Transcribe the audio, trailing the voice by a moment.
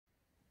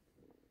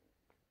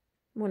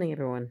Morning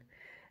everyone.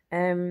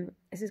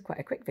 This is quite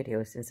a quick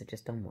video since I've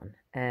just done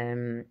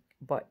one.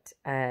 But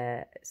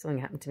something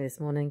happened to me this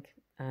morning,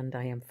 and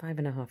I am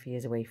 5.5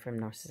 years away from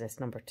narcissist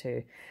number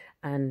 2,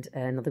 and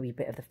another wee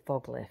bit of the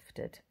fog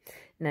lifted.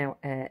 Now,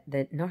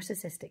 the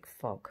narcissistic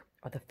fog,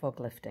 or the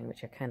fog lifting,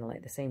 which are kind of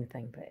like the same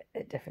thing but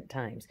at different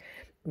times.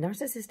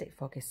 Narcissistic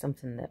fog is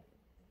something that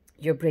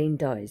your brain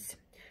does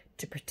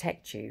to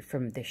protect you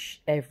from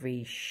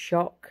every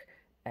shock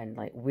and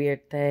like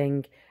weird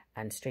thing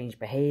and strange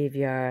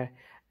behavior,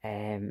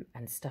 and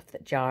stuff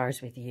that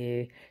jars with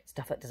you,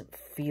 stuff that doesn't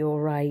feel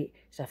right,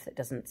 stuff that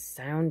doesn't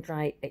sound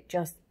right.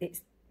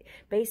 It's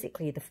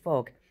basically, the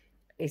fog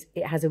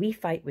it has a wee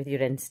fight with your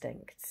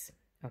instincts.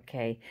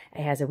 Okay,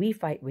 it has a wee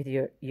fight with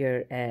your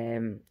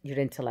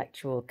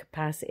intellectual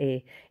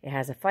capacity. It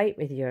has a fight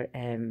with your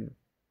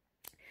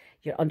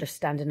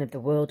understanding of the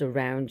world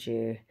around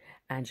you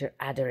and your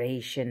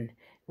adoration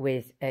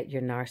with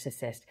your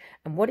narcissist.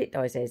 And what it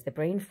does is the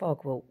brain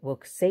fog will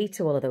say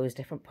to all of those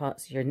different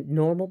parts of your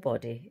normal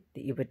body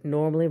that you would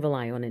normally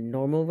rely on in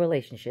normal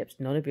relationships,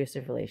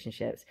 non-abusive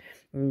relationships,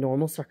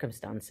 normal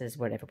circumstances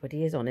where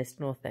everybody is honest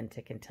and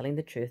authentic and telling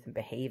the truth and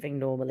behaving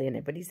normally and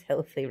everybody's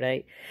healthy,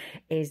 right?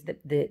 Is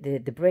that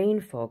the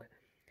brain fog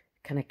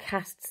kind of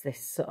casts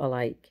this sort of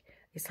like,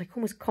 it's like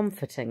almost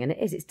comforting, and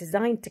it's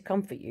designed to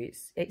comfort you.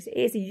 It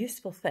is a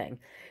useful thing.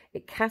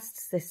 It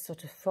casts this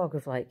sort of fog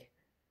of like,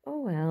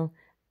 oh well,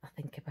 I'll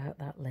think about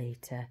that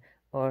later,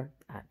 or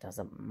that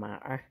doesn't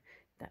matter,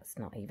 that's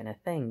not even a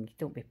thing,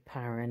 don't be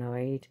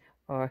paranoid,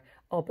 or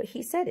oh, but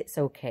he said it's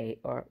okay,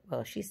 or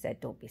well, she said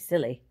don't be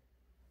silly.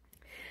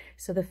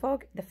 So the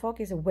fog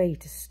is a way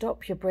to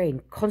stop your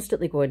brain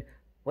constantly going,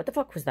 what the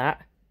fuck was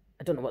that?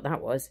 I don't know what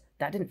that was.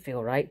 That didn't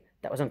feel right.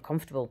 That was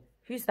uncomfortable.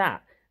 Who's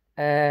that?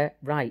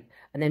 Right.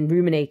 And then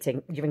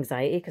ruminating your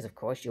anxiety, because of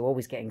course you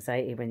always get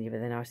anxiety when you're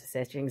with a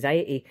narcissist. Your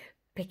anxiety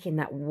picking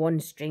that one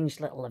strange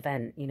little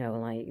event, you know,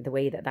 like the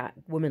way that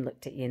woman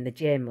looked at you in the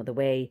gym, or the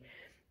way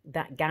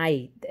that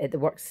guy at the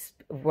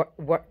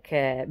work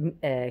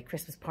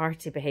Christmas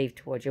party behaved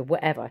towards you,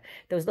 whatever.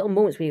 Those little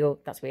moments where you go,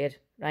 that's weird,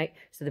 right?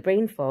 So the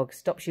brain fog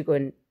stops you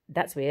going,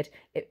 that's weird.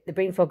 The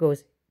brain fog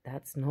goes,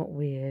 that's not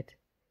weird.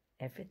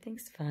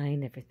 Everything's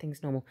fine,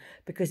 everything's normal.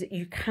 Because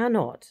you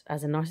cannot,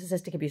 as a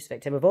narcissistic abuse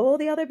victim, of all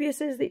the other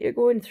abuses that you're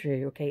going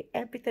through, okay,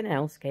 everything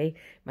else, okay,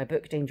 my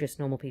book, Dangerous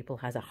Normal People,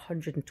 has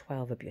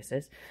 112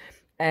 abuses.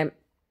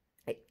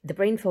 The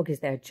brain fog is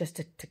there just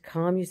to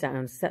calm you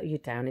down, settle you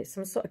down. It's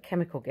some sort of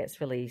chemical gets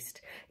released.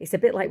 It's a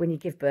bit like when you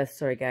give birth,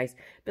 sorry guys,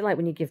 a bit like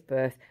when you give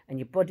birth and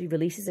your body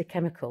releases a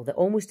chemical that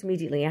almost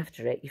immediately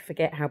after it, you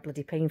forget how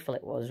bloody painful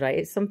it was, right?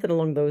 It's something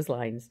along those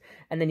lines.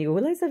 And then you go,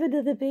 well, let's have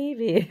another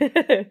baby,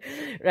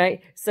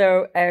 right?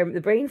 So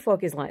the brain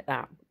fog is like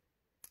that.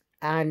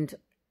 And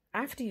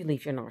after you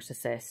leave your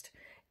narcissist,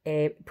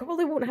 it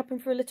probably won't happen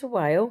for a little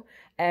while.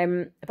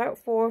 About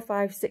 4,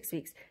 5, 6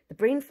 weeks, the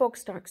brain fog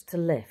starts to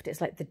lift. It's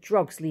like the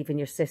drugs leaving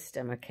your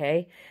system,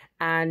 okay?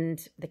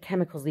 And the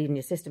chemicals leaving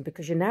your system,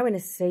 because you're now in a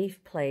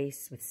safe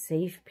place with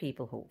safe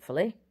people,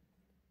 hopefully.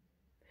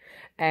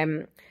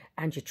 And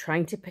you're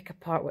trying to pick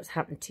apart what's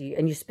happened to you.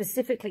 And you're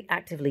specifically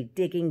actively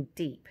digging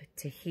deep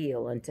to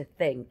heal and to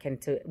think and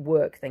to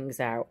work things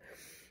out.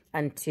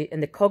 And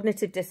the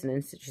cognitive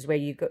dissonance, which is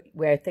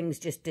where things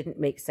just didn't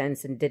make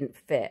sense and didn't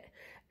fit,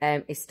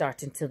 is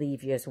starting to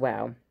leave you as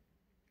well.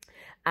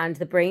 And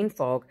the brain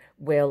fog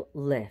will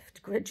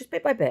lift, just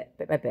bit by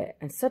bit,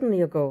 and suddenly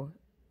you'll go,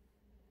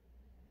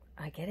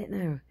 I get it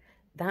now.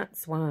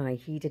 That's why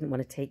he didn't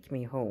want to take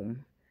me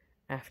home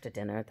after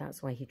dinner.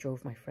 That's why he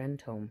drove my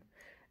friend home.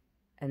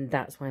 And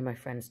that's why my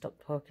friend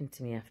stopped talking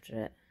to me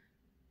after it.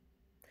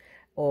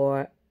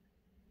 Or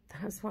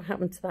that's what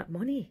happened to that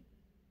money.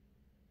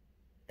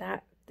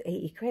 That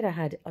 80 quid I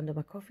had under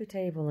my coffee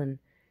table, and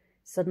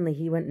suddenly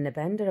he went in a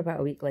bender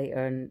about a week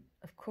later, and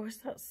of course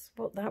that's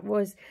what that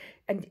was.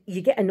 And you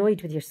get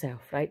annoyed with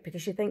yourself, right?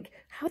 Because you think,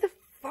 how the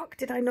fuck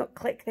did I not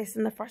click this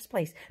in the first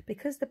place?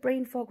 Because the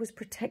brain fog was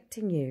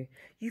protecting you.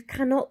 You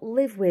cannot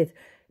live with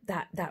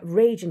that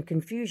rage and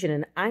confusion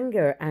and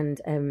anger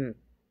and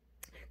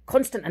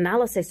constant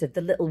analysis of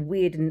the little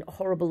weird and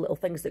horrible little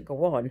things that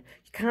go on.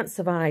 You can't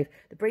survive.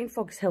 The brain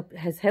fog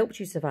has helped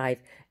you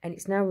survive, and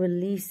it's now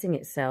releasing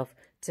itself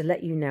to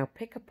let you now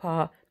pick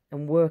apart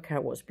and work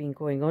out what's been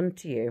going on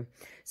to you.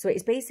 So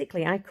it's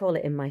basically, I call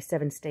it in my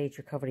 7-stage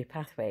recovery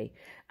pathway,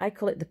 I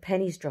call it the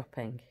pennies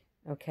dropping,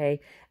 okay?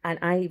 And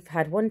I've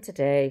had one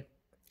today,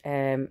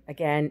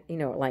 again, you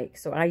know, like,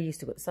 so I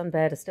used to go to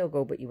sunbed, I still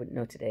go, but you wouldn't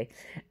know today.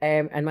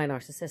 And my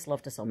narcissist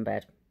loved a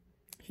sunbed.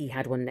 He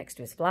had one next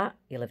to his flat.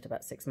 He lived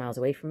about 6 miles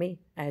away from me.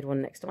 I had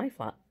one next to my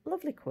flat.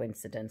 Lovely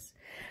coincidence.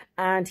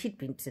 And he'd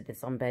been to the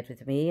sunbed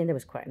with me, and there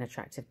was quite an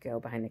attractive girl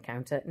behind the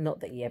counter. Not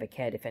that he ever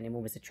cared if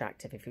anyone was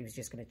attractive, if he was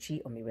just going to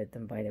cheat on me with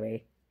them, by the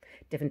way.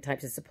 Different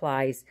types of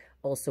supplies,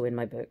 also in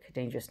my book,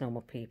 Dangerous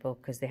Normal People,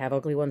 because they have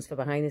ugly ones for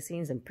behind the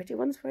scenes and pretty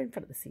ones for in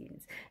front of the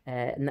scenes.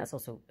 And that's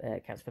also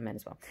counts for men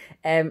as well.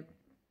 And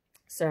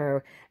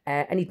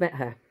he'd met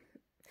her.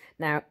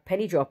 Now,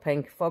 penny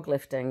dropping, fog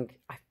lifting,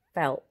 I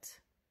felt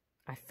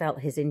I felt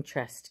his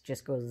interest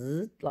just go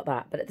zzz, like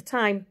that. But at the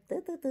time,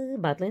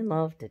 madly in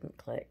love didn't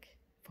click.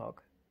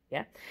 Fog.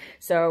 Yeah.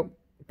 So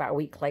about a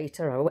week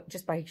later,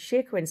 just by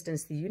sheer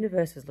coincidence, the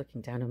universe was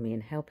looking down on me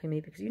and helping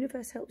me, because the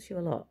universe helps you a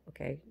lot.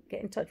 Okay.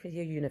 Get in touch with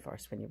your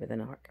universe when you're with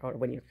an arc, or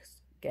when you're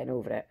getting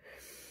over it.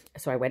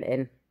 So I went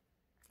in.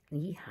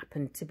 He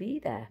happened to be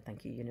there.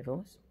 Thank you,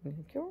 universe.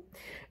 Thank you.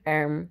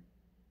 And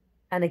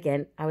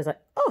again, I was like,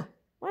 oh,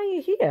 why are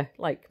you here?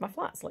 Like, my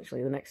flat's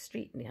literally the next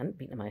street, and he hadn't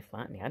been to my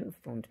flat, and he hadn't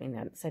phoned me, and he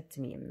hadn't said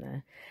to meet him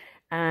there.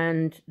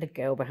 And the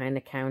girl behind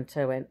the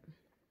counter went,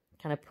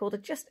 kind of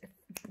pulled just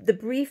the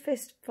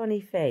briefest funny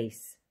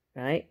face,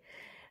 right?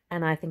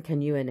 And I think I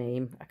knew her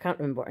name. I can't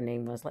remember what her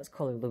name was. Let's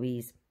call her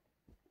Louise.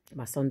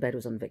 My sunbed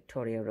was on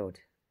Victoria Road.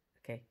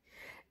 Okay.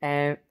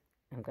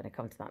 I'm going to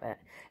come to that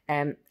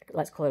bit.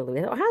 Let's call her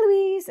Louise. Oh, hi,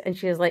 Louise. And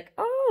she was like,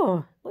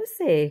 oh,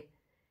 Lucy.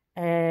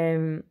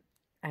 And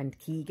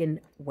Keegan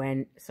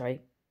went,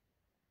 sorry.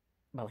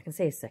 Well, I can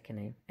say his second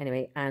name.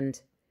 Anyway,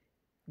 and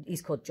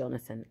he's called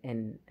Jonathan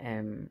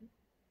in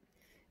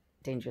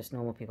Dangerous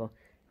Normal People.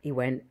 He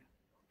went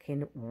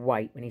fucking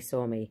white when he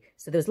saw me.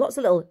 So there was lots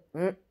of little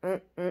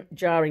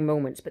jarring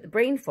moments. But the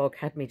brain fog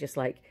had me just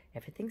like,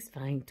 everything's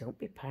fine. Don't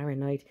be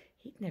paranoid.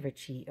 He'd never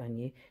cheat on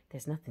you.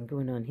 There's nothing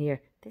going on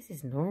here. This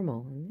is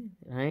normal,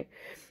 right?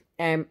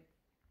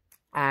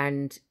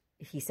 And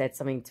he said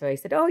something to her. He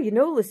said, oh, you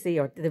know, Lucy,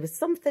 or there was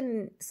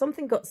something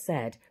got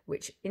said,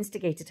 which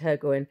instigated her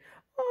going,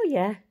 oh,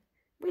 yeah,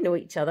 we know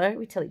each other.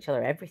 We tell each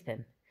other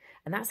everything.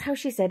 And that's how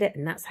she said it,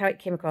 and that's how it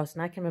came across.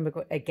 And I can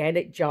remember, again,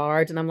 it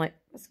jarred, and I'm like,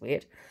 that's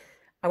weird.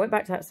 I went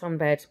back to that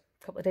sunbed.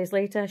 A couple of days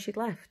later, she'd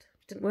left.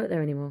 She didn't work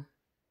there anymore.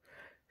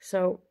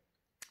 So,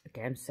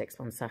 again, 6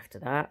 months after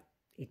that,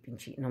 he'd been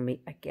cheating on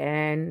me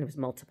again. There was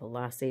multiple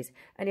lassies.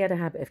 And he had a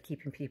habit of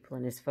keeping people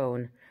on his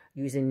phone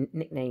using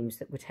nicknames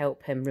that would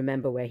help him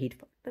remember where he'd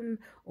fucked them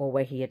or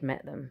where he had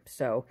met them.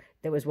 So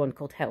there was one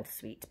called Health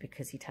Suite,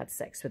 because he'd had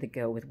sex with a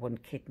girl with one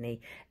kidney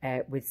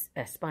with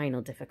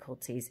spinal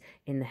difficulties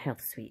in the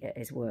Health Suite at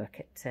his work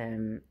at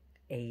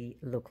a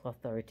local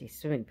authority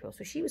swimming pool.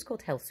 So she was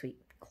called Health Suite.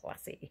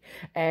 Classy.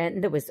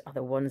 And there was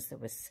other ones. There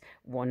was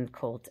one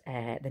called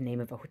the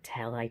name of a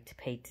hotel I'd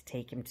paid to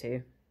take him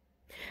to.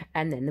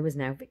 And then there was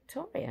now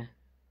Victoria.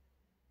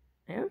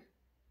 Yeah?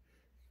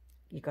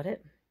 You got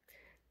it?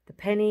 The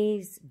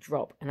pennies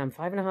drop, and I'm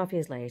 5.5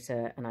 years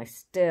later, and I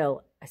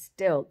still,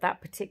 that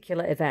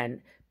particular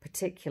event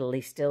particularly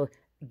still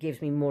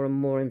gives me more and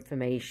more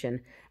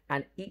information.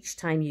 And each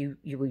time you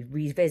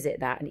revisit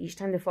that, and each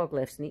time the fog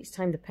lifts, and each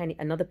time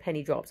another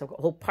penny drops, I've got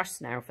a whole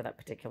purse now for that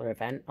particular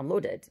event. I'm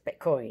loaded,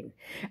 Bitcoin.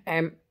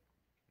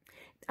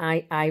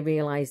 I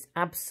realised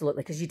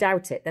absolutely, because you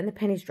doubt it. Then the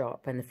pennies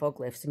drop and the fog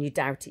lifts, and you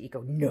doubt it. You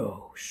go,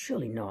 no,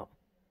 surely not.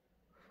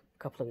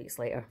 A couple of weeks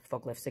later,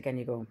 fog lifts again.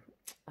 You go,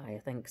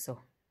 I think so.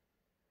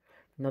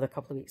 Another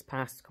couple of weeks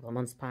pass, a couple of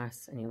months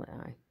pass, and you're like,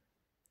 aye.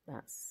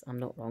 I'm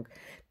not wrong.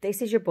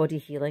 This is your body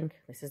healing.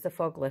 This is the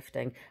fog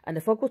lifting. And the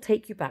fog will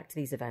take you back to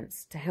these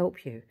events to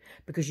help you,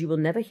 because you will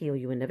never heal.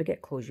 You will never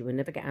get closure. You will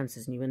never get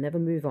answers, and you will never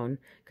move on,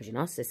 because your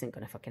narcissist isn't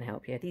going to fucking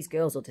help you. These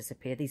girls will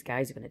disappear. These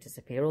guys are going to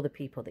disappear. All the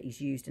people that he's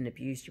used and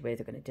abused you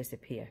with are going to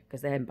disappear,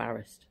 because they're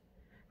embarrassed,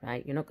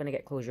 right? You're not going to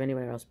get closure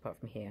anywhere else apart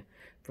from here,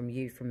 from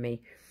you, from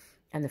me.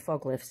 And the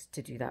fog lifts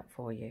to do that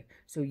for you.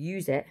 So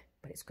use it,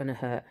 but it's going to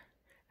hurt.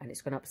 And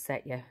it's going to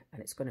upset you,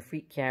 and it's going to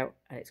freak you out,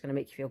 and it's going to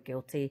make you feel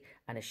guilty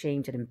and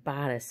ashamed and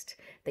embarrassed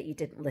that you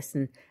didn't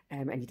listen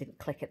and you didn't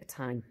click at the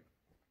time.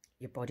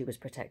 Your body was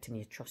protecting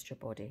you. Trust your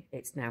body.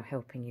 It's now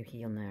helping you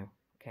heal now,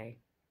 okay?